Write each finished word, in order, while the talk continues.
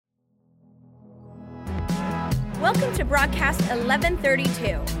Welcome to broadcast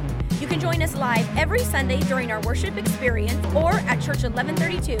 1132. You can join us live every Sunday during our worship experience or at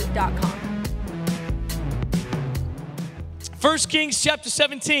church1132.com. 1 Kings chapter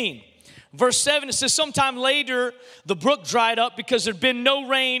 17, verse 7, it says, sometime later the brook dried up because there had been no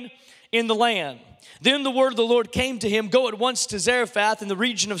rain in the land. Then the word of the Lord came to him, go at once to Zarephath in the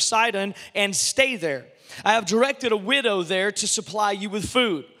region of Sidon and stay there. I have directed a widow there to supply you with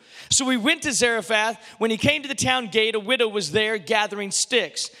food. So he went to Zarephath. When he came to the town gate, a widow was there gathering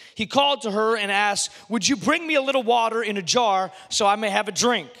sticks. He called to her and asked, would you bring me a little water in a jar so I may have a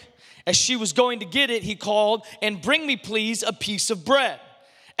drink? As she was going to get it, he called, and bring me, please, a piece of bread.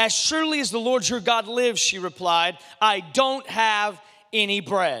 As surely as the Lord your God lives, she replied, I don't have any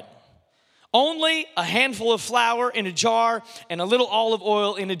bread. Only a handful of flour in a jar and a little olive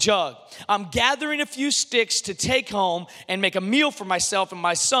oil in a jug. I'm gathering a few sticks to take home and make a meal for myself and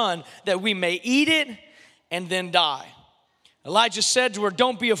my son that we may eat it and then die. Elijah said to her,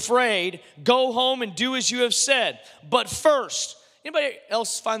 don't be afraid. Go home and do as you have said. But first, anybody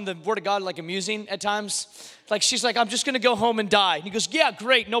else find the word of God like amusing at times? Like she's like, I'm just going to go home and die. And he goes, yeah,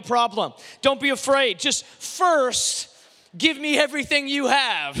 great, no problem. Don't be afraid. Just first, give me everything you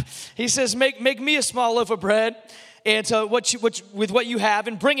have. He says, make me a small loaf of bread and with what you have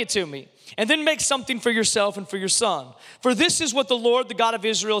and bring it to me. And then make something for yourself and for your son. For this is what the Lord, the God of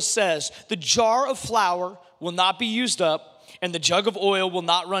Israel says, the jar of flour will not be used up and the jug of oil will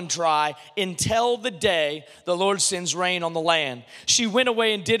not run dry until the day the Lord sends rain on the land. She went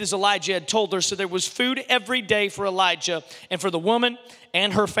away and did as Elijah had told her. So there was food every day for Elijah and for the woman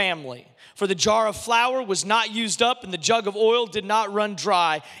and her family. For the jar of flour was not used up and the jug of oil did not run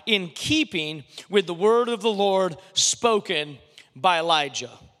dry, in keeping with the word of the Lord spoken by Elijah.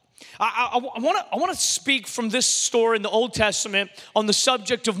 I want to speak from this story in the Old Testament on the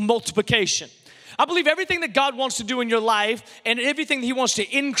subject of multiplication. I believe everything that God wants to do in your life and everything that He wants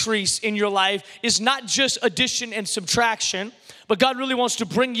to increase in your life is not just addition and subtraction, but God really wants to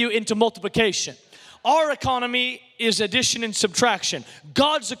bring you into multiplication. Our economy is addition and subtraction.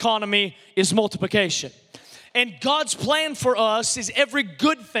 God's economy is multiplication. And God's plan for us is every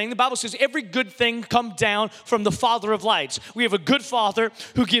good thing. The Bible says every good thing come down from the Father of lights. We have a good Father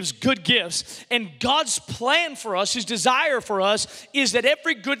who gives good gifts. And God's plan for us, His desire for us, is that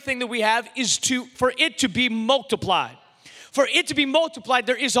every good thing that we have is for it to be multiplied. For it to be multiplied,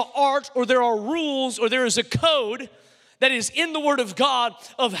 there is an art or there are rules or there is a code that is in the Word of God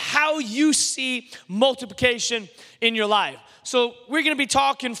of how you see multiplication in your life. So we're going to be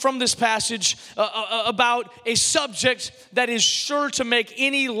talking from this passage about a subject that is sure to make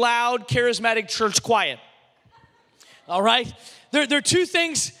any loud, charismatic church quiet. All right? There are two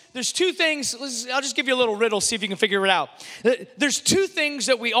things. There's two things. I'll just give you a little riddle, see if you can figure it out. There's two things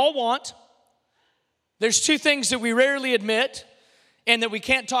that we all want. There's two things that we rarely admit and that we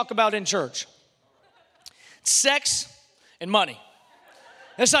can't talk about in church. Sex and money.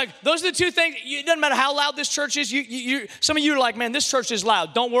 It's like, those are the two things. It doesn't matter how loud this church is. Some of you are like, man, this church is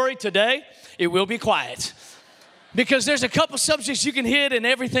loud. Don't worry, today it will be quiet. Because there's a couple subjects you can hit and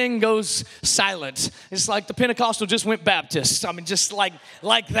everything goes silent. It's like the Pentecostal just went Baptist. I mean, just like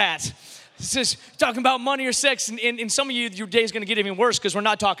that. It's just talking about money or sex. And some of you, your day is going to get even worse because we're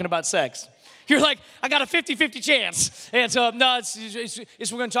not talking about sex. You're like, I got a 50-50 chance. And so, no,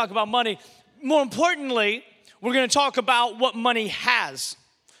 we're going to talk about money. More importantly, we're going to talk about what money has.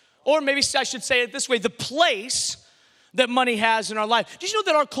 Or maybe I should say it this way, the place that money has in our life. Did you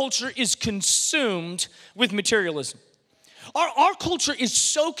know that our culture is consumed with materialism? Our culture is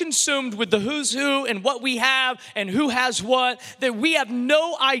so consumed with the who's who and what we have and who has what that we have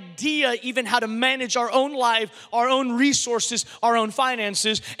no idea even how to manage our own life, our own resources, our own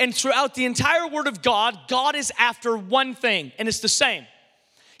finances. And throughout the entire Word of God, God is after one thing, and it's the same.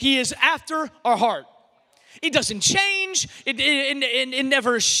 He is after our heart. It doesn't change, it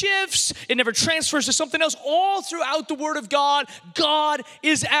never shifts, it never transfers to something else. All throughout the Word of God, God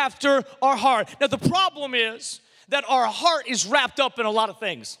is after our heart. Now the problem is that our heart is wrapped up in a lot of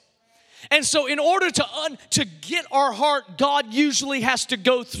things. And so in order to get our heart, God usually has to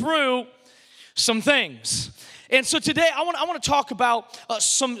go through some things. And so today I want to talk about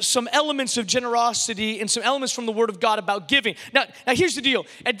some elements of generosity and some elements from the Word of God about giving. Now here's the deal.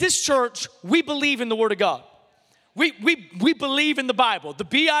 At this church, we believe in the Word of God. We believe in the Bible. The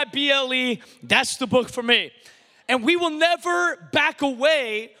Bible, that's the book for me. And we will never back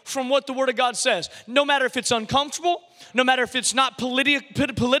away from what the Word of God says. No matter if it's uncomfortable, no matter if it's not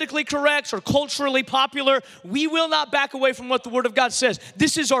politically correct or culturally popular, we will not back away from what the Word of God says.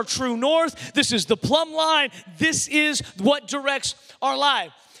 This is our true north. This is the plumb line. This is what directs our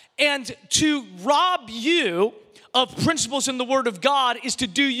life. And to rob you of principles in the Word of God is to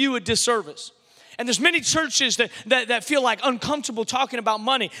do you a disservice. And there's many churches that feel like uncomfortable talking about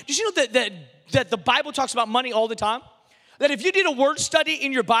money. Did you know that the Bible talks about money all the time? That if you did a word study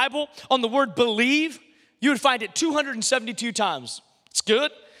in your Bible on the word believe, you would find it 272 times. It's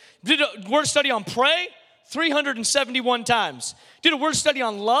good. Did a word study on pray, 371 times. Did a word study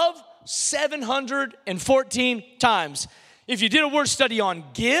on love, 714 times. If you did a word study on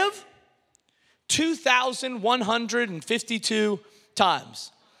give, 2,152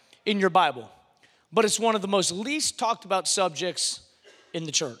 times in your Bible. But it's one of the most least talked about subjects in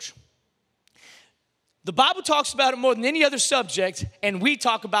the church. The Bible talks about it more than any other subject, and we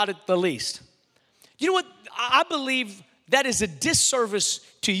talk about it the least. You know what? I believe that is a disservice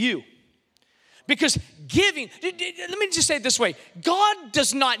to you. Because giving, let me just say it this way, God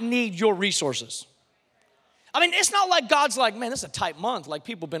does not need your resources. I mean, it's not like God's like, man, this is a tight month. Like,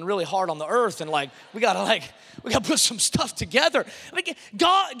 people have been really hard on the earth, and we gotta put some stuff together. I mean,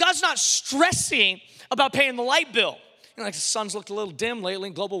 God's not stressing about paying the light bill. You know, like the sun's looked a little dim lately,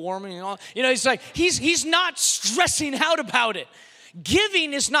 global warming and all. You know, he's like, he's not stressing out about it.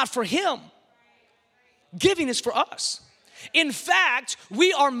 Giving is not for him. Giving is for us. In fact,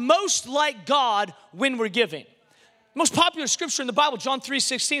 we are most like God when we're giving. The most popular scripture in the Bible, John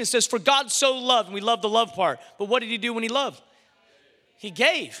 3:16, it says, for God so loved, and we love the love part. But what did he do when he loved? He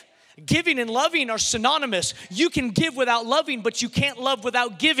gave. Giving and loving are synonymous. You can give without loving, but you can't love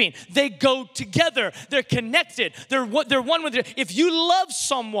without giving. They go together. They're connected. They're one with the other. If you love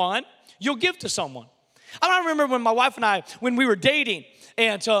someone, you'll give to someone. I remember when my wife and I, when we were dating,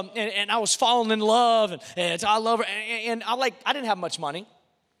 and I was falling in love, and I love her, and I didn't have much money,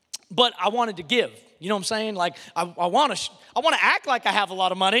 but I wanted to give. You know what I'm saying? Like, I want to act like I have a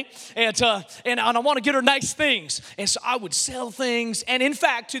lot of money, and I want to get her nice things. And so I would sell things. And in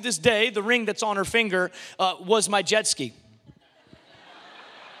fact, to this day, the ring that's on her finger was my jet ski.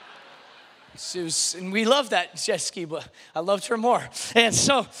 And we loved that jet ski, but I loved her more. And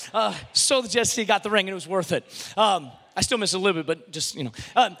so the jet ski got the ring, and it was worth it. I still miss it a little bit, but just, you know.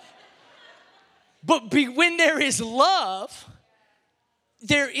 But when there is love,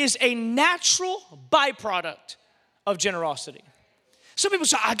 there is a natural byproduct of generosity. Some people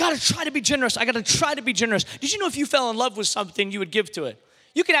say, I gotta try to be generous. I gotta try to be generous. Did you know if you fell in love with something, you would give to it?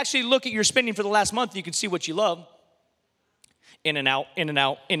 You can actually look at your spending for the last month and you can see what you love. In and out, in and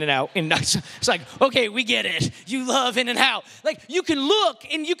out, in and out, in and out. It's like, okay, we get it. You love in and out. Like, you can look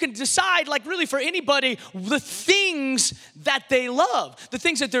and you can decide, like, really for anybody, the things that they love, the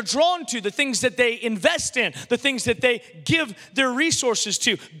things that they're drawn to, the things that they invest in, the things that they give their resources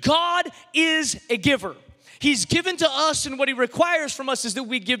to. God is a giver. He's given to us, and what he requires from us is that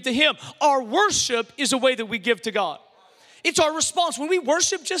we give to him. Our worship is a way that we give to God. It's our response. When we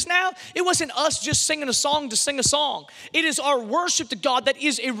worship just now, it wasn't us just singing a song to sing a song. It is our worship to God that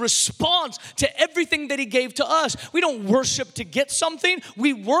is a response to everything that he gave to us. We don't worship to get something.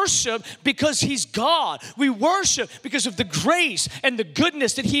 We worship because he's God. We worship because of the grace and the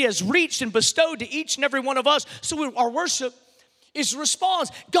goodness that he has reached and bestowed to each and every one of us. So our worship is a response.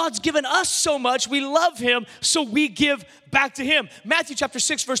 God's given us so much. We love him, so we give back to him. Matthew chapter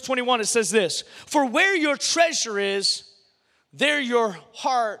 6, verse 21, it says this, for where your treasure is, there your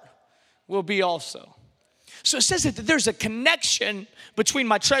heart will be also. So it says that there's a connection between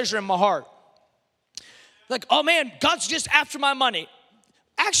my treasure and my heart. Like, oh man, God's just after my money.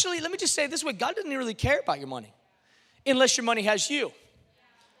 Actually, let me just say it this way, God doesn't really care about your money unless your money has you.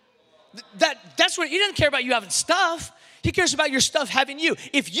 That's what, he doesn't care about you having stuff. He cares about your stuff having you.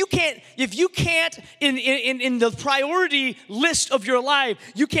 If you can't in the priority list of your life,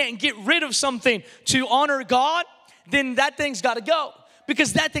 you can't get rid of something to honor God, then that thing's got to go,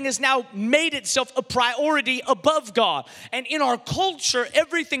 because that thing has now made itself a priority above God. And in our culture,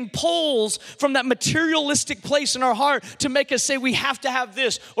 everything pulls from that materialistic place in our heart to make us say we have to have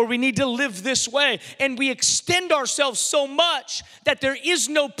this or we need to live this way. And we extend ourselves so much that there is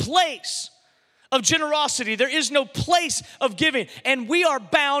no place of generosity. There is no place of giving. And we are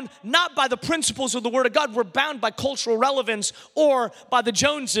bound not by the principles of the Word of God. We're bound by cultural relevance or by the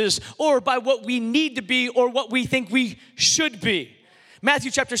Joneses or by what we need to be or what we think we should be.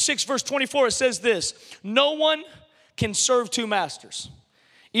 Matthew chapter 6, verse 24, it says this, no one can serve two masters.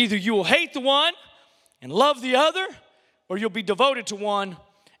 Either you will hate the one and love the other, or you'll be devoted to one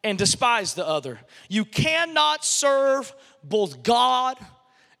and despise the other. You cannot serve both God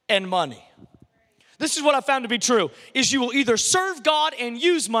and money. This is what I found to be true, is you will either serve God and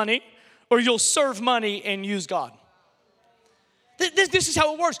use money, or you'll serve money and use God. This is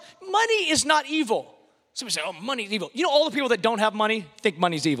how it works. Money is not evil. Somebody say, oh, money's evil. You know, all the people that don't have money think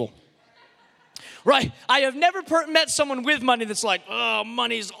money's evil. right? I have never met someone with money that's like, oh,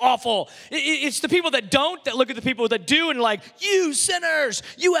 money's awful. It's the people that don't that look at the people that do and like, you sinners,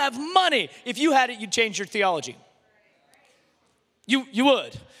 you have money. If you had it, you'd change your theology. You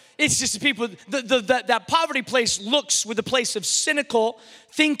would. It's just the people, that poverty place looks with a place of cynical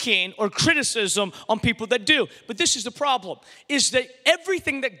thinking or criticism on people that do. But this is the problem, is that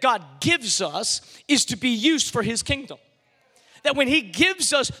everything that God gives us is to be used for his kingdom. That when he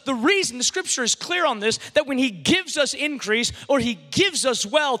gives us, the reason, the scripture is clear on this, that when he gives us increase or he gives us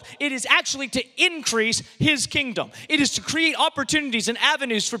wealth, it is actually to increase his kingdom. It is to create opportunities and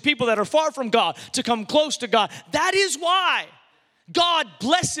avenues for people that are far from God to come close to God. That is why God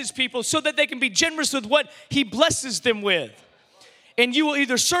blesses people so that they can be generous with what he blesses them with. And you will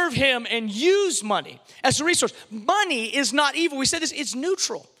either serve him and use money as a resource. Money is not evil. We said this, it's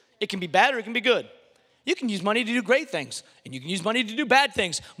neutral. It can be bad or it can be good. You can use money to do great things, and you can use money to do bad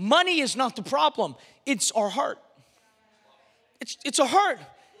things. Money is not the problem. It's our heart. It's our heart.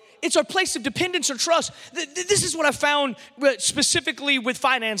 It's our place of dependence or trust. This is what I found specifically with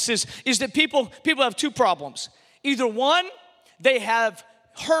finances, is that people have two problems. Either one, they have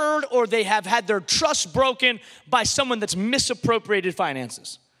heard or they have had their trust broken by someone that's misappropriated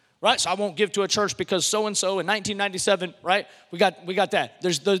finances. Right? So I won't give to a church because so-and-so in 1997, right? We got that.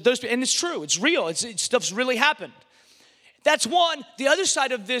 There's those, and it's true. It's real. Stuff's really happened. That's one. The other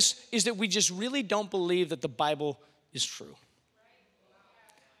side of this is that we just really don't believe that the Bible is true.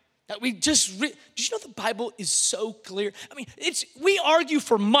 That did you know the Bible is so clear? I mean, we argue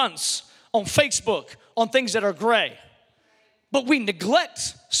for months on Facebook on things that are gray, but we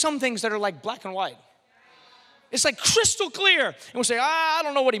neglect some things that are like black and white. It's like crystal clear. And we'll say, I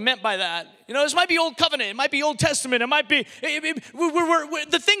don't know what he meant by that. You know, this might be Old Covenant. It might be Old Testament. It might be, we're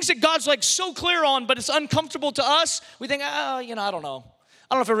the things that God's like so clear on, but it's uncomfortable to us. We think, I don't know.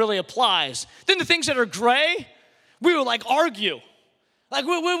 I don't know if it really applies. Then the things that are gray, we will like argue. Like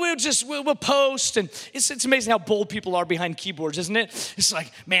we'll post, and it's amazing how bold people are behind keyboards, isn't it? It's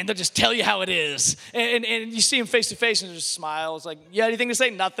like, man, they'll just tell you how it is, and you see them face to face, and they just smile. It's like, yeah, anything to say?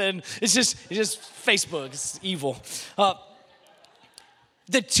 Nothing. It's just Facebook. It's evil.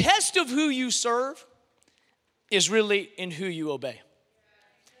 The test of who you serve is really in who you obey.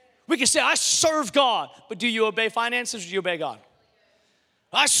 We can say, I serve God, but do you obey finances or do you obey God?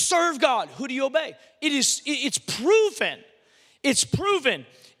 I serve God. Who do you obey? It's proven. It's proven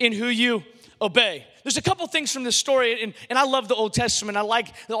in who you obey. There's a couple things from this story, and I love the Old Testament. I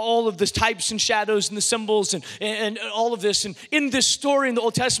like all of the types and shadows and the symbols and all of this. And in this story in the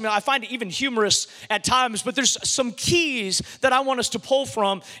Old Testament, I find it even humorous at times, but there's some keys that I want us to pull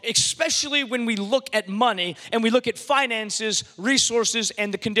from, especially when we look at money and we look at finances, resources,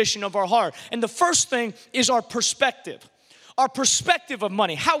 and the condition of our heart. And the first thing is our perspective. Our perspective of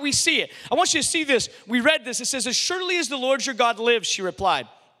money, how we see it. I want you to see this. We read this. It says, as surely as the Lord your God lives, she replied,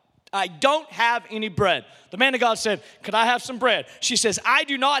 I don't have any bread. The man of God said, could I have some bread? She says, I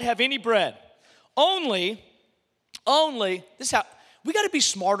do not have any bread. Only, this is how, we got to be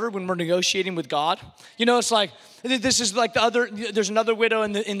smarter when we're negotiating with God. You know, it's like, this is like there's another widow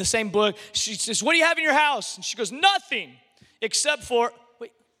in the same book. She says, what do you have in your house? And she goes, nothing except for,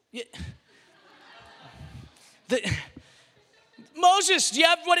 Moses, do you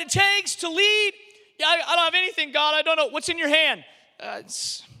have what it takes to lead? Yeah, I don't have anything, God. I don't know. What's in your hand?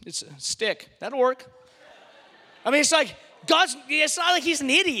 It's a stick. That'll work. I mean, it's like it's not like he's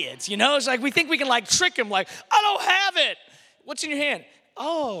an idiot, you know? It's like we think we can like trick him, like, I don't have it. What's in your hand?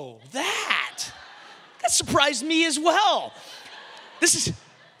 Oh, that surprised me as well. This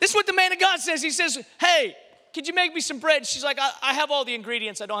is what the man of God says. He says, hey, could you make me some bread? She's like, I have all the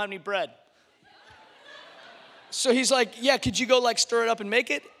ingredients. I don't have any bread. So he's like, yeah, could you go like stir it up and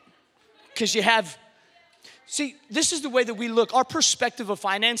make it? Because you have. See, this is the way that we look. Our perspective of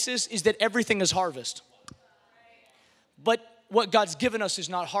finances is that everything is harvest. But what God's given us is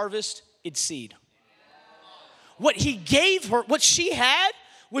not harvest, it's seed. What he gave her, what she had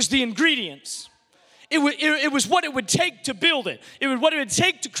was the ingredients. It was what it would take to build it. It was what it would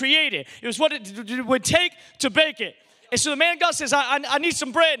take to create it. It was what it would take to bake it. And so the man of God says, I need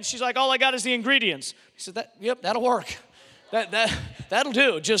some bread. And she's like, all I got is the ingredients. He said, yep, that'll work. That'll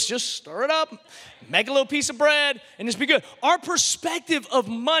do. Just stir it up, make a little piece of bread, and just be good. Our perspective of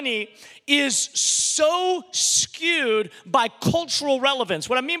money is so skewed by cultural relevance.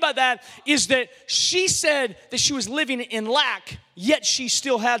 What I mean by that is that she said that she was living in lack, yet she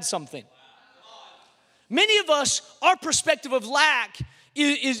still had something. Many of us, our perspective of lack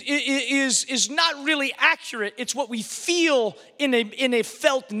is not really accurate. It's what we feel in a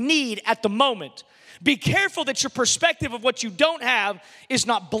felt need at the moment. Be careful that your perspective of what you don't have is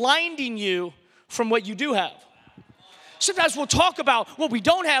not blinding you from what you do have. Sometimes we'll talk about what we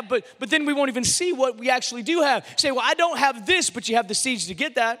don't have, but then we won't even see what we actually do have. Say, well, I don't have this, but you have the seeds to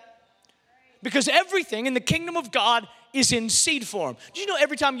get that. Because everything in the kingdom of God is in seed form. Do you know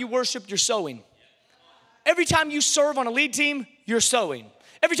every time you worship, you're sowing? Every time you serve on a lead team, you're sowing.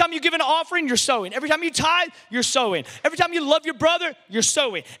 Every time you give an offering, you're sowing. Every time you tithe, you're sowing. Every time you love your brother, you're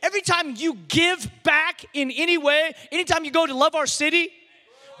sowing. Every time you give back in any way, anytime you go to Love Our City,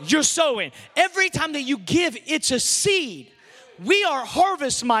 you're sowing. Every time that you give, it's a seed. We are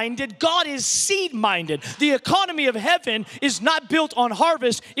harvest-minded. God is seed-minded. The economy of heaven is not built on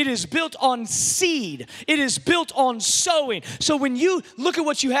harvest. It is built on seed. It is built on sowing. So when you look at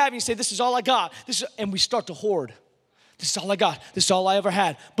what you have and you say, this is all I got, and we start to hoard. This is all I got. This is all I ever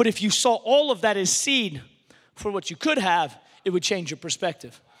had. But if you saw all of that as seed for what you could have, it would change your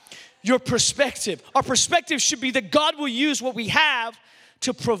perspective. Your perspective. Our perspective should be that God will use what we have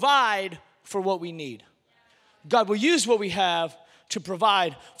to provide for what we need. God will use what we have to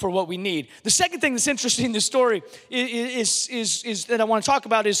provide for what we need. The second thing that's interesting in this story is that I want to talk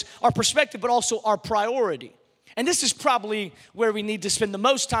about is our perspective, but also our priority. And this is probably where we need to spend the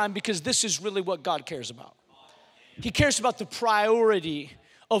most time because this is really what God cares about. He cares about the priority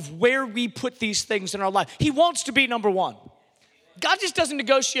of where we put these things in our life. He wants to be number one. God just doesn't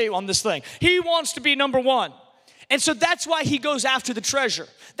negotiate on this thing. He wants to be number one. And so that's why he goes after the treasure.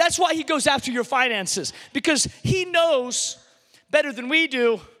 That's why he goes after your finances. Because he knows better than we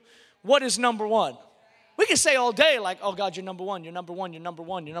do what is number one. We can say all day like, oh God, you're number one, you're number one, you're number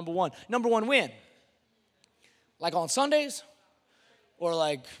one, you're number one. Number one when? Like on Sundays? Or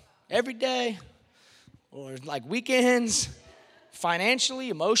like every day? Or like weekends? Financially,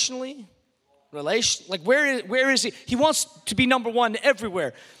 emotionally? Like where is he? He wants to be number one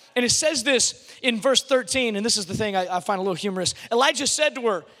everywhere. And it says this in verse 13, and this is the thing I find a little humorous. Elijah said to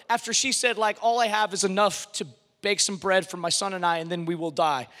her, after she said, like, all I have is enough to bake some bread for my son and I, and then we will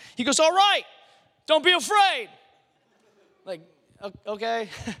die. He goes, all right, don't be afraid. Like, okay.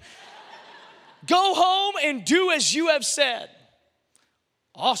 Go home and do as you have said.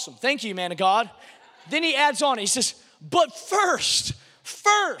 Awesome. Thank you, man of God. Then he adds on, he says, but first,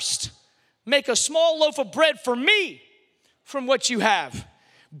 make a small loaf of bread for me from what you have.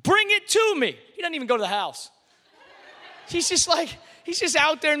 Bring it to me. He doesn't even go to the house. He's just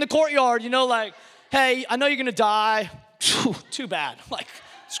out there in the courtyard, like, hey, I know you're gonna die. Too bad. Like,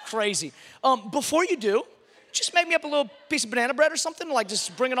 it's crazy. Before you do, just make me up a little piece of banana bread or something. Like,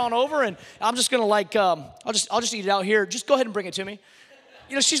 just bring it on over, and I'm just gonna I'll just eat it out here. Just go ahead and bring it to me.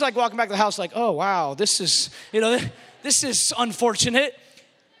 She's like walking back to the house, like, oh wow, this is unfortunate.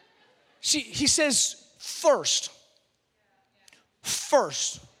 He says first.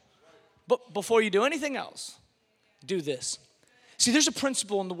 But before you do anything else, do this. See, there's a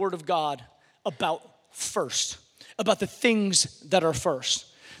principle in the Word of God about first, about the things that are first.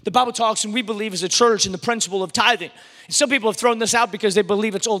 The Bible talks, and we believe as a church, in the principle of tithing. And some people have thrown this out because they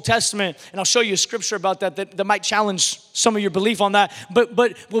believe it's Old Testament, and I'll show you a scripture about that might challenge some of your belief on that. But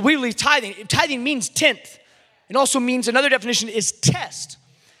what we believe tithing means tenth. It also means, another definition is test.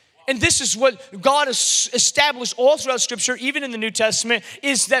 And this is what God has established all throughout Scripture, even in the New Testament,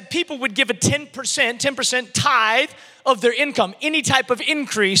 is that people would give a 10% tithe of their income, any type of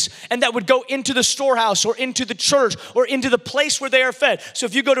increase, and that would go into the storehouse or into the church or into the place where they are fed. So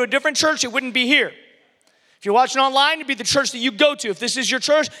if you go to a different church, it wouldn't be here. If you're watching online, it'd be the church that you go to. If this is your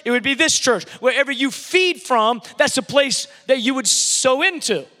church, it would be this church. Wherever you feed from, that's the place that you would sow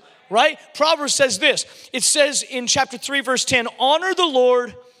into, right? Proverbs says this. It says in chapter 3, verse 10, honor the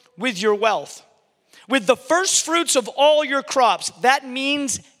Lord with your wealth, with the first fruits of all your crops. That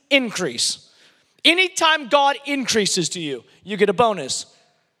means increase. Anytime God increases to you, you get a bonus.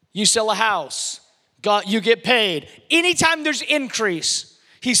 You sell a house, God, you get paid. Anytime there's increase,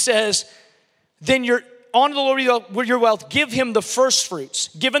 he says, then you're honor the Lord with your wealth. Give him the first fruits.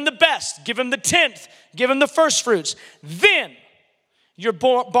 Give him the best. Give him the tenth. Give him the first fruits. Then your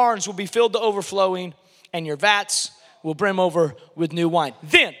barns will be filled to overflowing, and your vats will brim over with new wine.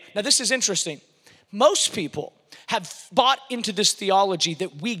 Then, now this is interesting. Most people have bought into this theology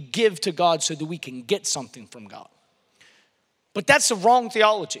that we give to God so that we can get something from God. But that's the wrong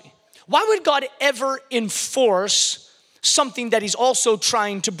theology. Why would God ever enforce something that he's also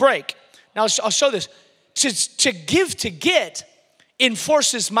trying to break? Now, I'll show this. To give to get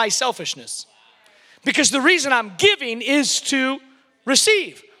enforces my selfishness. Because the reason I'm giving is to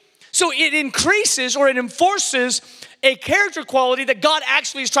receive. So it increases or it enforces a character quality that God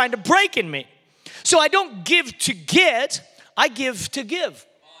actually is trying to break in me. So I don't give to get, I give to give.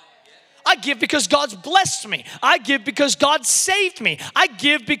 I give because God's blessed me. I give because God saved me. I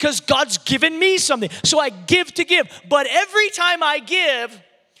give because God's given me something. So I give to give. But every time I give,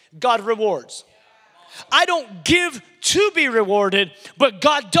 God rewards. I don't give to be rewarded, but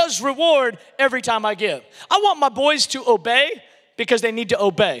God does reward every time I give. I want my boys to obey because they need to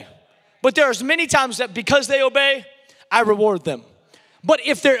obey. But there's many times that because they obey, I reward them. But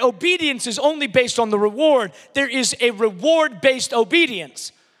if their obedience is only based on the reward, there is a reward-based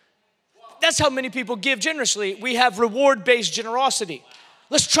obedience. That's how many people give generously. We have reward-based generosity.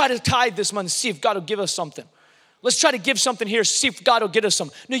 Let's try to tithe this month and see if God will give us something. Let's try to give something here, see if God will get us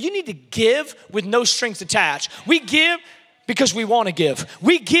something. No, you need to give with no strings attached. We give because we want to give.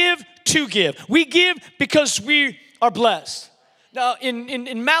 We give to give. We give because we are blessed. Now,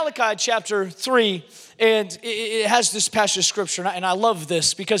 in Malachi chapter 3, and it has this passage of scripture, and I love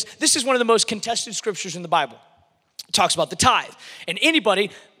this because this is one of the most contested scriptures in the Bible. It talks about the tithe. And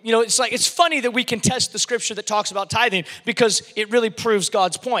anybody, it's funny that we contest the scripture that talks about tithing because it really proves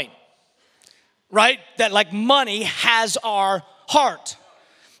God's point, right? That like money has our heart.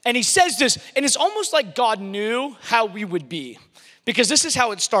 And he says this, and it's almost like God knew how we would be. Because this is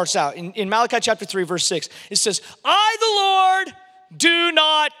how it starts out. In Malachi chapter 3, verse 6, it says, I, the Lord, do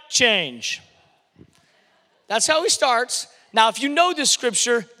not change. That's how he starts. Now, if you know this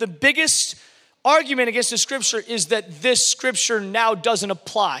scripture, the biggest argument against the scripture is that this scripture now doesn't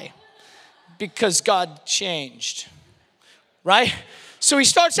apply because God changed, right? So he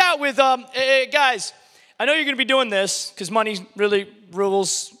starts out with, hey, guys, I know you're going to be doing this because money really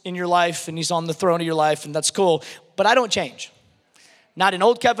rules in your life and he's on the throne of your life and that's cool, but I don't change. Not an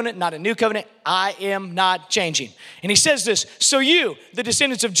old covenant, not a new covenant. I am not changing. And he says this, so you, the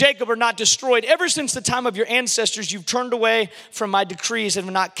descendants of Jacob, are not destroyed. Ever since the time of your ancestors, you've turned away from my decrees and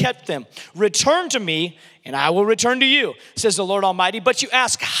have not kept them. Return to me, and I will return to you, says the Lord Almighty. But you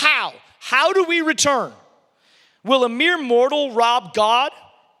ask, how? How do we return? Will a mere mortal rob God?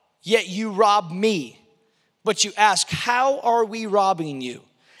 Yet you rob me. But you ask, how are we robbing you?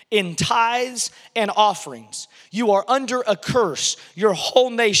 In tithes and offerings. You are under a curse, your whole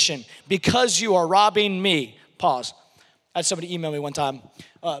nation, because you are robbing me. Pause. I had somebody email me one time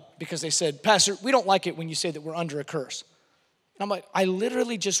because they said, Pastor, we don't like it when you say that we're under a curse. And I'm like, I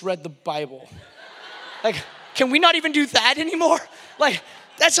literally just read the Bible. Like, can we not even do that anymore? Like,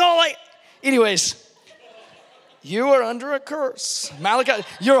 that's all anyways. You are under a curse. Malachi,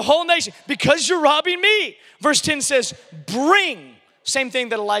 your whole nation, because you're robbing me. Verse 10 says, bring. Same thing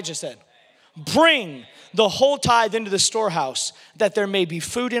that Elijah said. Bring the whole tithe into the storehouse that there may be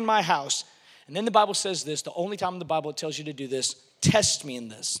food in my house. And then the Bible says this, the only time in the Bible it tells you to do this, test me in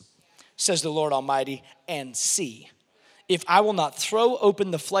this, says the Lord Almighty, and see if I will not throw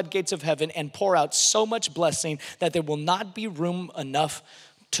open the floodgates of heaven and pour out so much blessing that there will not be room enough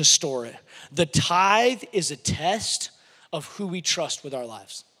to store it. The tithe is a test of who we trust with our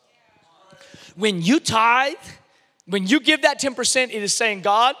lives. When you tithe, when you give that 10%, it is saying,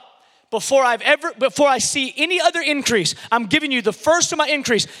 God, before I see any other increase, I'm giving you the first of my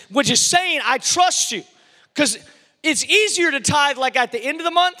increase, which is saying I trust you. Because it's easier to tithe like at the end of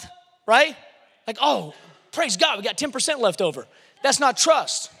the month, right? Like, oh, praise God, we got 10% left over. That's not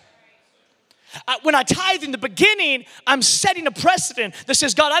trust. When I tithe in the beginning, I'm setting a precedent that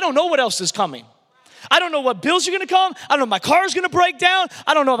says, God, I don't know what else is coming. I don't know what bills are going to come. I don't know if my car is going to break down.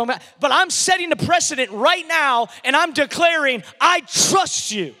 I don't know but I'm setting a precedent right now and I'm declaring, I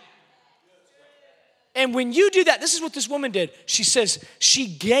trust you. And when you do that, this is what this woman did. She says she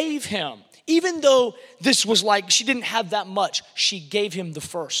gave him, even though this was like she didn't have that much, she gave him the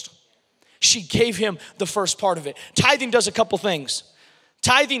first. She gave him the first part of it. Tithing does a couple things.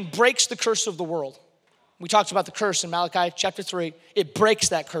 Tithing breaks the curse of the world. We talked about the curse in Malachi chapter 3. It breaks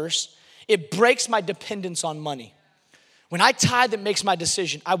that curse. It breaks my dependence on money. When I tithe, it makes my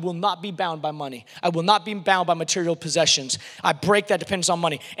decision. I will not be bound by money. I will not be bound by material possessions. I break that dependence on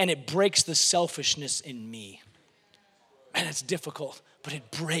money, and it breaks the selfishness in me. Man, it's difficult, but it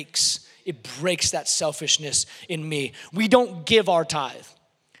breaks that selfishness in me. We don't give our tithe.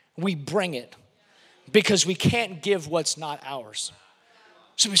 We bring it because we can't give what's not ours.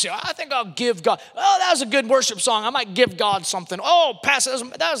 So we say, I think I'll give God. Oh, that was a good worship song. I might give God something. Oh, Pastor,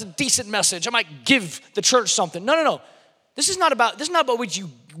 that was a decent message. I might give the church something. No. This is not about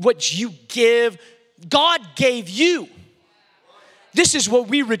what you give. God gave you. This is what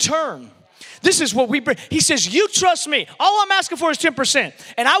we return. This is what we bring. He says, you trust me. All I'm asking for is 10%.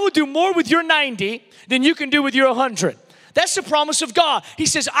 And I will do more with your 90 than you can do with your 100. That's the promise of God. He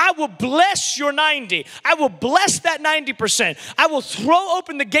says, I will bless your 90. I will bless that 90%. I will throw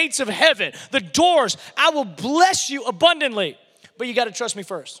open the gates of heaven, the doors. I will bless you abundantly. But you got to trust me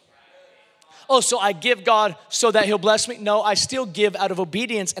first. oh, so I give God so that he'll bless me. No, I still give out of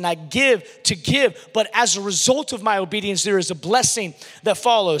obedience, and I give to give. But as a result of my obedience, there is a blessing that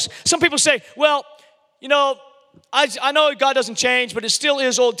follows. Some people say, well, you know, I know God doesn't change, but it still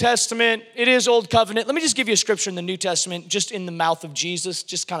is Old Testament. It is Old Covenant. Let me just give you a scripture in the New Testament, just in the mouth of Jesus,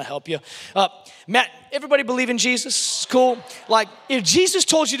 just kind of help you. Matt, everybody believe in Jesus? Cool. Like, if Jesus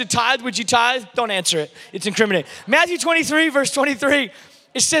told you to tithe, would you tithe? Don't answer it. It's incriminating. Matthew 23, verse 23,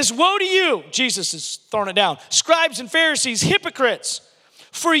 it says, woe to you, Jesus is throwing it down, scribes and Pharisees, hypocrites,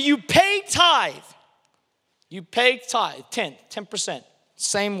 for you pay tithe. You pay tithe, 10%.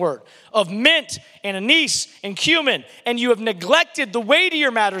 Same word, of mint and anise and cumin, and you have neglected the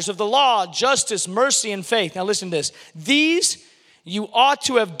weightier matters of the law, justice, mercy, and faith. Now listen to this. These you ought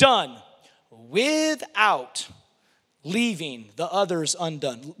to have done without leaving the others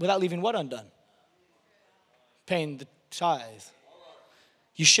undone. Without leaving what undone? Paying the tithe.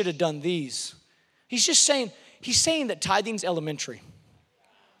 You should have done these. He's saying that tithing's elementary.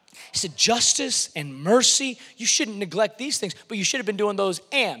 He said, justice and mercy, you shouldn't neglect these things, but you should have been doing those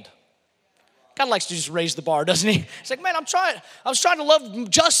and. God likes to just raise the bar, doesn't he? He's like, man, I was trying to love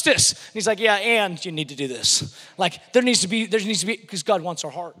justice. And he's like, yeah, and you need to do this. Like, there needs to be, because God wants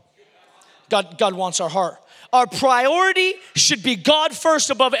our heart. God wants our heart. Our priority should be God first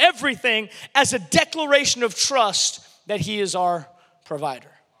above everything as a declaration of trust that he is our provider.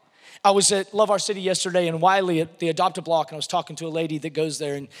 I was at Love Our City yesterday in Wiley at the Adopt a Block, and I was talking to a lady that goes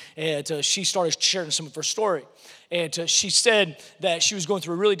there, and she started sharing some of her story. And she said that she was going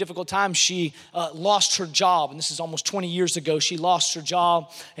through a really difficult time. She lost her job, and this is almost 20 years ago. She lost her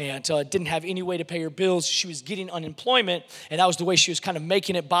job and didn't have any way to pay her bills. She was getting unemployment, and that was the way she was kind of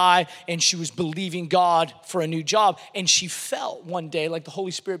making it by, and she was believing God for a new job. And she felt one day like the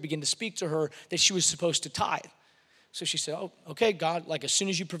Holy Spirit began to speak to her that she was supposed to tithe. So she said, oh, okay, God, like as soon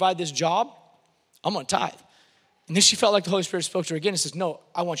as you provide this job, I'm going to tithe. And then she felt like the Holy Spirit spoke to her again and says, no,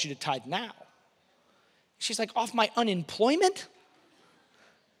 I want you to tithe now. She's like, off my unemployment?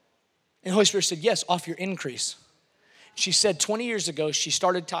 And the Holy Spirit said, yes, off your increase. She said 20 years ago, she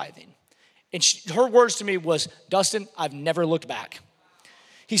started tithing. And her words to me was, Dustin, I've never looked back.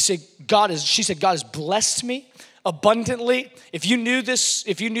 She said, God has blessed me abundantly. If you knew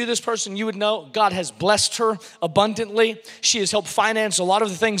this person, you would know God has blessed her abundantly. She has helped finance a lot of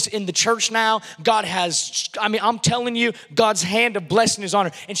the things in the church now. I'm telling you, God's hand of blessing is on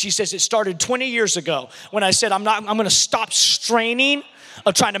her. And she says, it started 20 years ago when I said, I'm going to stop straining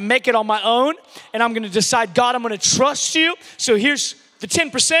of trying to make it on my own. And I'm going to decide, God, I'm going to trust you. So here's the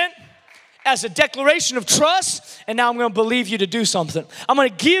 10%. As a declaration of trust, and now I'm going to believe you to do something. I'm going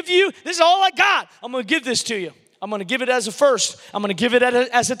to give you, this is all I got. I'm going to give this to you. I'm going to give it as a first. I'm going to give it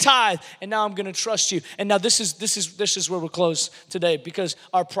as a tithe, and now I'm going to trust you. And now this is where we'll close today, because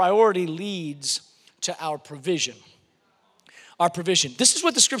our priority leads to our provision. Our provision. This is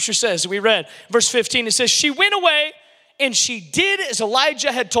what the scripture says. We read verse 15. It says, she went away and she did as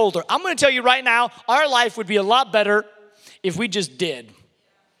Elijah had told her. I'm going to tell you right now, our life would be a lot better if we just did.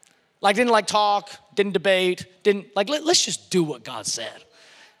 Didn't talk, didn't debate, let's just do what God said.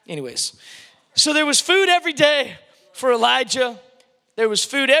 Anyways, so there was food every day for Elijah. There was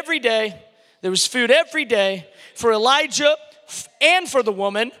food every day. There was food every day for Elijah and for the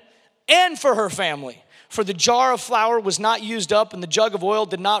woman and for her family. For the jar of flour was not used up and the jug of oil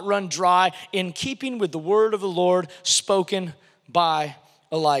did not run dry, in keeping with the word of the Lord spoken by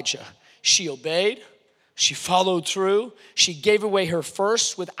Elijah. She obeyed. She followed through. She gave away her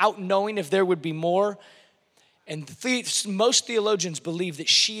first without knowing if there would be more. And most theologians believe that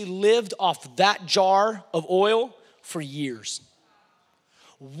she lived off that jar of oil for years.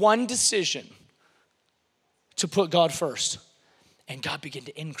 One decision to put God first, and God began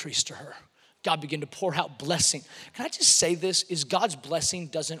to increase to her. God began to pour out blessing. Can I just say this? Is God's blessing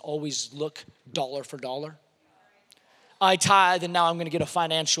doesn't always look dollar for dollar. I tithe and now I'm going to get a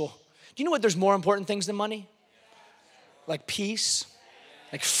financial. Do you know what there's more important things than money? Like peace,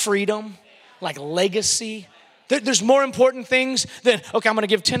 like freedom, like legacy. There's more important things than, okay, I'm going to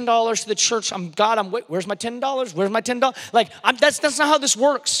give $10 to the church. Where's my $10? Where's my $10? That's not how this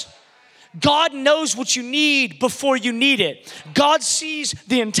works. God knows what you need before you need it. God sees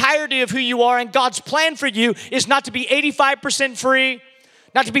the entirety of who you are, and God's plan for you is not to be 85% free,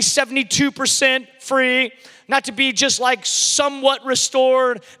 not to be 72% free, not to be just somewhat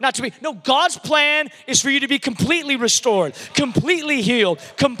restored, no, God's plan is for you to be completely restored, completely healed,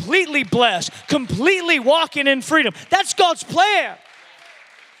 completely blessed, completely walking in freedom. That's God's plan.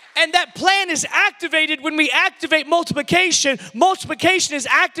 And that plan is activated when we activate multiplication. Multiplication is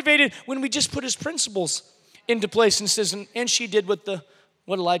activated when we just put his principles into place. And says, and she did what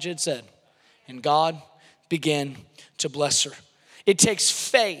Elijah had said. And God began to bless her. It takes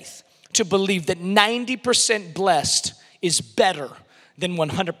faith to believe that 90% blessed is better than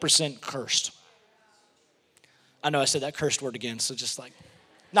 100% cursed. I know I said that cursed word again, so just like,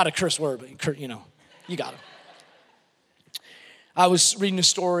 not a curse word, but you got it. I was reading a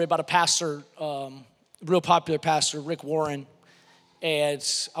story about a pastor, real popular pastor, Rick Warren,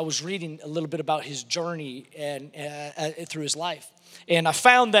 and I was reading a little bit about his journey and through his life. And I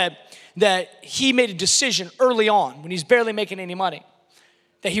found that he made a decision early on, when he's barely making any money,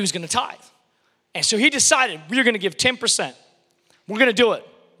 that he was going to tithe. And so he decided, we're going to give 10%. We're going to do it.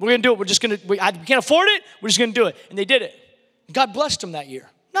 We're going to do it. We can't afford it. We're just going to do it. And they did it. God blessed him that year.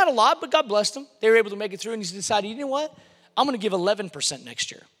 Not a lot, but God blessed him. They were able to make it through, and he decided, you know what? I'm going to give 11%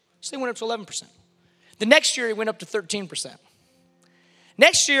 next year. So they went up to 11%. The next year, he went up to 13%.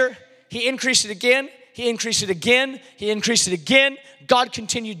 Next year, he increased it again. He increased it again. He increased it again. God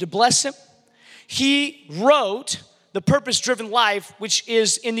continued to bless him. He wrote The Purpose-Driven Life, which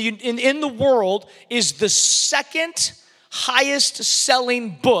is in the world is the second highest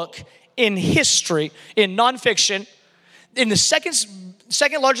selling book in history, in nonfiction, in the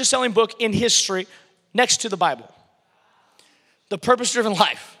second largest selling book in history, next to the Bible. The Purpose-Driven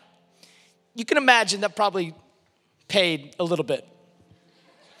Life. You can imagine that probably paid a little bit.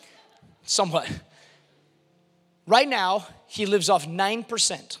 Somewhat. Right now, he lives off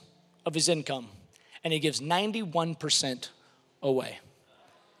 9% of his income, and he gives 91% away.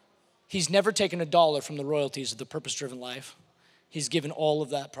 He's never taken a dollar from the royalties of The Purpose-Driven Life. He's given all of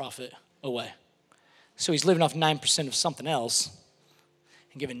that profit away. So he's living off 9% of something else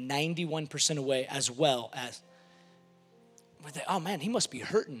and giving 91% away, as well as, oh man, he must be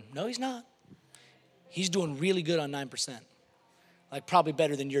hurting. No, he's not. He's doing really good on 9%. Like probably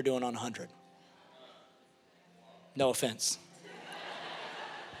better than you're doing on 100. No offense.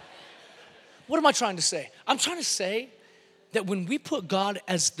 What am I trying to say? I'm trying to say that when we put God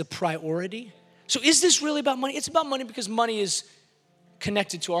as the priority, so is this really about money? It's about money because money is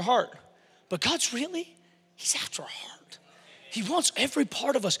connected to our heart. But God's really, he's after our heart. He wants every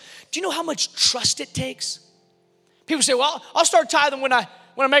part of us. Do you know how much trust it takes? People say, well, I'll start tithing when I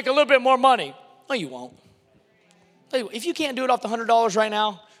make a little bit more money. No, you won't. If you can't do it off the $100 right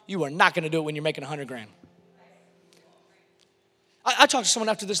now, you are not going to do it when you're making $100,000. I talked to someone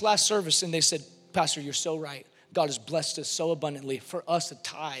after this last service, and they said, Pastor, you're so right. God has blessed us so abundantly. For us, a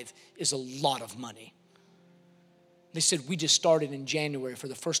tithe is a lot of money. They said, we just started in January for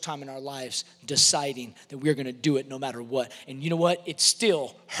the first time in our lives deciding that we're going to do it no matter what. And you know what? It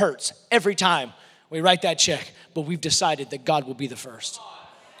still hurts every time we write that check, but we've decided that God will be the first.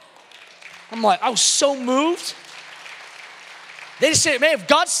 I'm like, I was so moved. They just said, man, if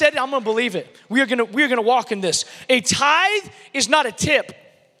God said it, I'm going to believe it. We are going to walk in this. A tithe is not a tip.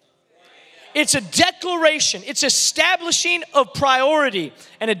 It's a declaration. It's establishing of priority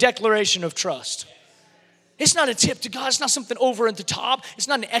and a declaration of trust. It's not a tip to God. It's not something over at the top. It's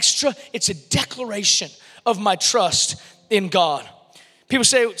not an extra. It's a declaration of my trust in God.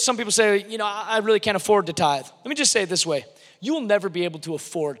 Some people say, I really can't afford to tithe. Let me just say it this way. You will never be able to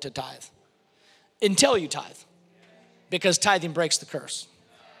afford to tithe until you tithe, because tithing breaks the curse.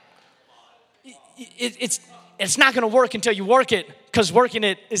 It's not going to work until you work it, because working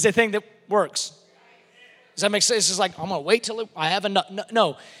it is the thing that works. Does that make sense? It's just like, I'm going to wait till I have enough.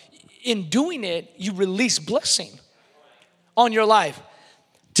 No. In doing it, you release blessing on your life.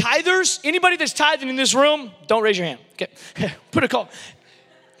 Tithers, anybody that's tithing in this room, don't raise your hand. Okay, put a call.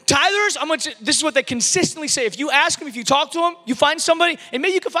 Tithers, this is what they consistently say. If you ask them, if you talk to them, you find somebody, and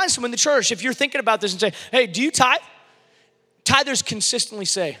maybe you can find someone in the church if you're thinking about this and say, hey, do you tithe? Tithers consistently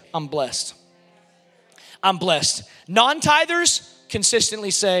say, I'm blessed. I'm blessed. Non-tithers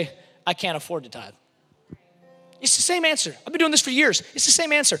consistently say, I can't afford to tithe. It's the same answer. I've been doing this for years. It's the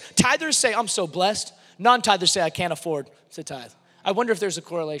same answer. Tithers say, I'm so blessed. Non-tithers say, I can't afford to tithe. I wonder if there's a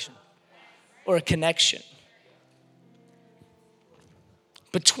correlation or a connection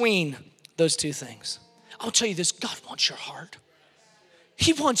between those two things. I'll tell you this, God wants your heart.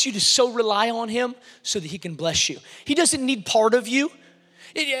 He wants you to so rely on him so that he can bless you. He doesn't need part of you.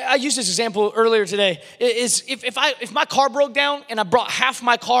 I used this example earlier today. If my car broke down and I brought half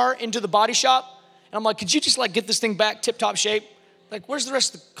my car into the body shop, and I'm like, could you just get this thing back tip-top shape? Like, where's the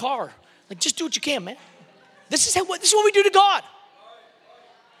rest of the car? Like, just do what you can, man. This is what we do to God.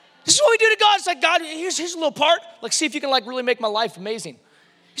 This is what we do to God. It's like, God, here's a little part. Like, see if you can really make my life amazing.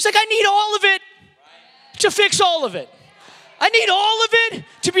 He's like, I need all of it to fix all of it. I need all of it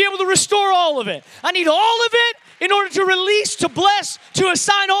to be able to restore all of it. I need all of it in order to release, to bless, to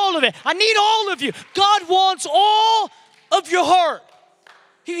assign all of it. I need all of you. God wants all of your heart.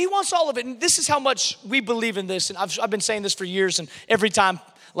 He wants all of it. And this is how much we believe in this. And I've been saying this for years. And every time,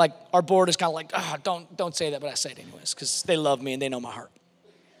 like, our board is kind of like, don't say that. But I say it anyways because they love me and they know my heart.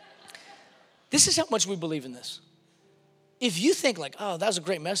 This is how much we believe in this. If you think like, oh, that was a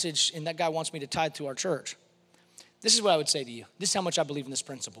great message and that guy wants me to tithe to our church, this is what I would say to you. This is how much I believe in this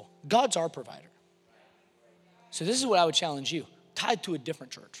principle. God's our provider. So this is what I would challenge you. Tithe to a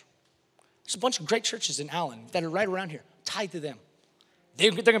different church. There's a bunch of great churches in Allen that are right around here. Tithe to them.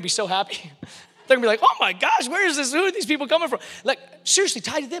 They're going to be so happy. They're going to be like, oh my gosh, where is this? Who are these people coming from? Like, seriously,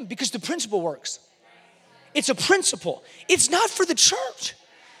 tithe to them because the principle works. It's a principle. It's not for the church.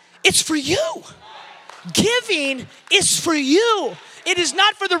 It's for you. Giving is for you. It is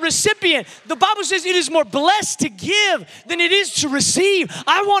not for the recipient. The Bible says it is more blessed to give than it is to receive.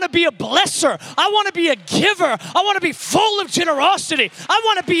 I want to be a blesser. I want to be a giver. I want to be full of generosity. I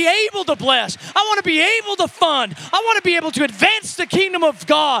want to be able to bless. I want to be able to fund. I want to be able to advance the kingdom of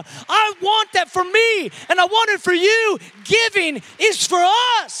God. I want that for me, and I want it for you. Giving is for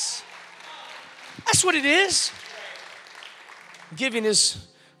us. That's what it is. Giving is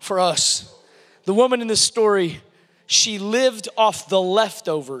for us. The woman in this story, she lived off the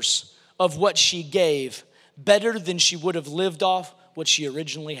leftovers of what she gave better than she would have lived off what she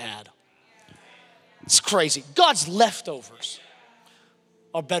originally had. It's crazy. God's leftovers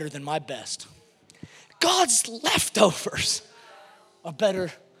are better than my best. God's leftovers are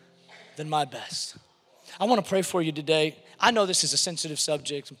better than my best. I want to pray for you today. I know this is a sensitive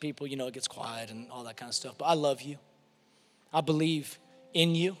subject and people, it gets quiet and all that kind of stuff, but I love you. I believe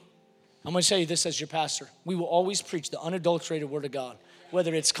in you. I'm going to tell you this as your pastor. We will always preach the unadulterated word of God,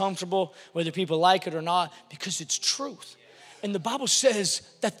 whether it's comfortable, whether people like it or not, because it's truth. And the Bible says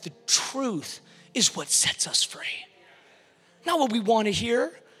that the truth is what sets us free. Not what we want to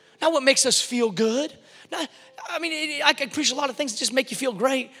hear, not what makes us feel good. I can preach a lot of things that just make you feel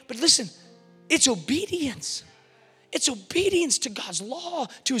great, but listen, it's obedience. It's obedience to God's law,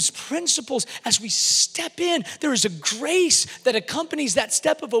 to his principles. As we step in, there is a grace that accompanies that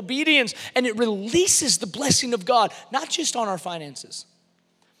step of obedience, and it releases the blessing of God, not just on our finances,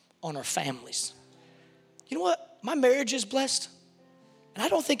 on our families. You know what? My marriage is blessed, and I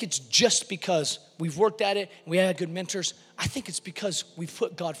don't think it's just because we've worked at it and we had good mentors. I think it's because we've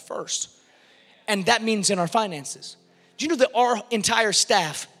put God first, and that means in our finances. Do you know that our entire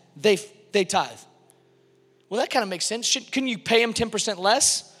staff, they tithe? Well, that kind of makes sense. Couldn't you pay them 10%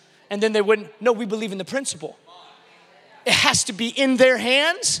 less? And then they wouldn't. No, we believe in the principle. It has to be in their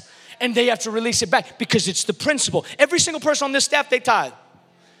hands, and they have to release it back because it's the principle. Every single person on this staff, they tithe.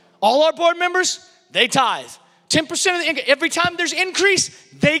 All our board members, they tithe. 10% of the income. Every time there's increase,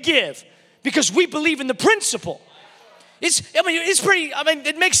 they give because we believe in the principle.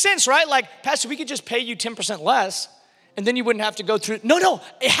 It makes sense, right? Like, Pastor, we could just pay you 10% less. And then you wouldn't have to go through it. No,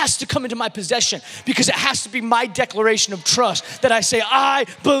 it has to come into my possession because it has to be my declaration of trust that I say, I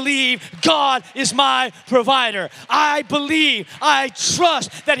believe God is my provider. I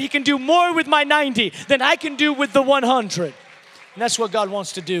trust that he can do more with my 90 than I can do with the 100. And that's what God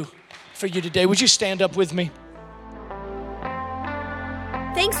wants to do for you today. Would you stand up with me?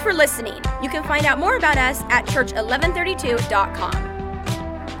 Thanks for listening. You can find out more about us at church1132.com.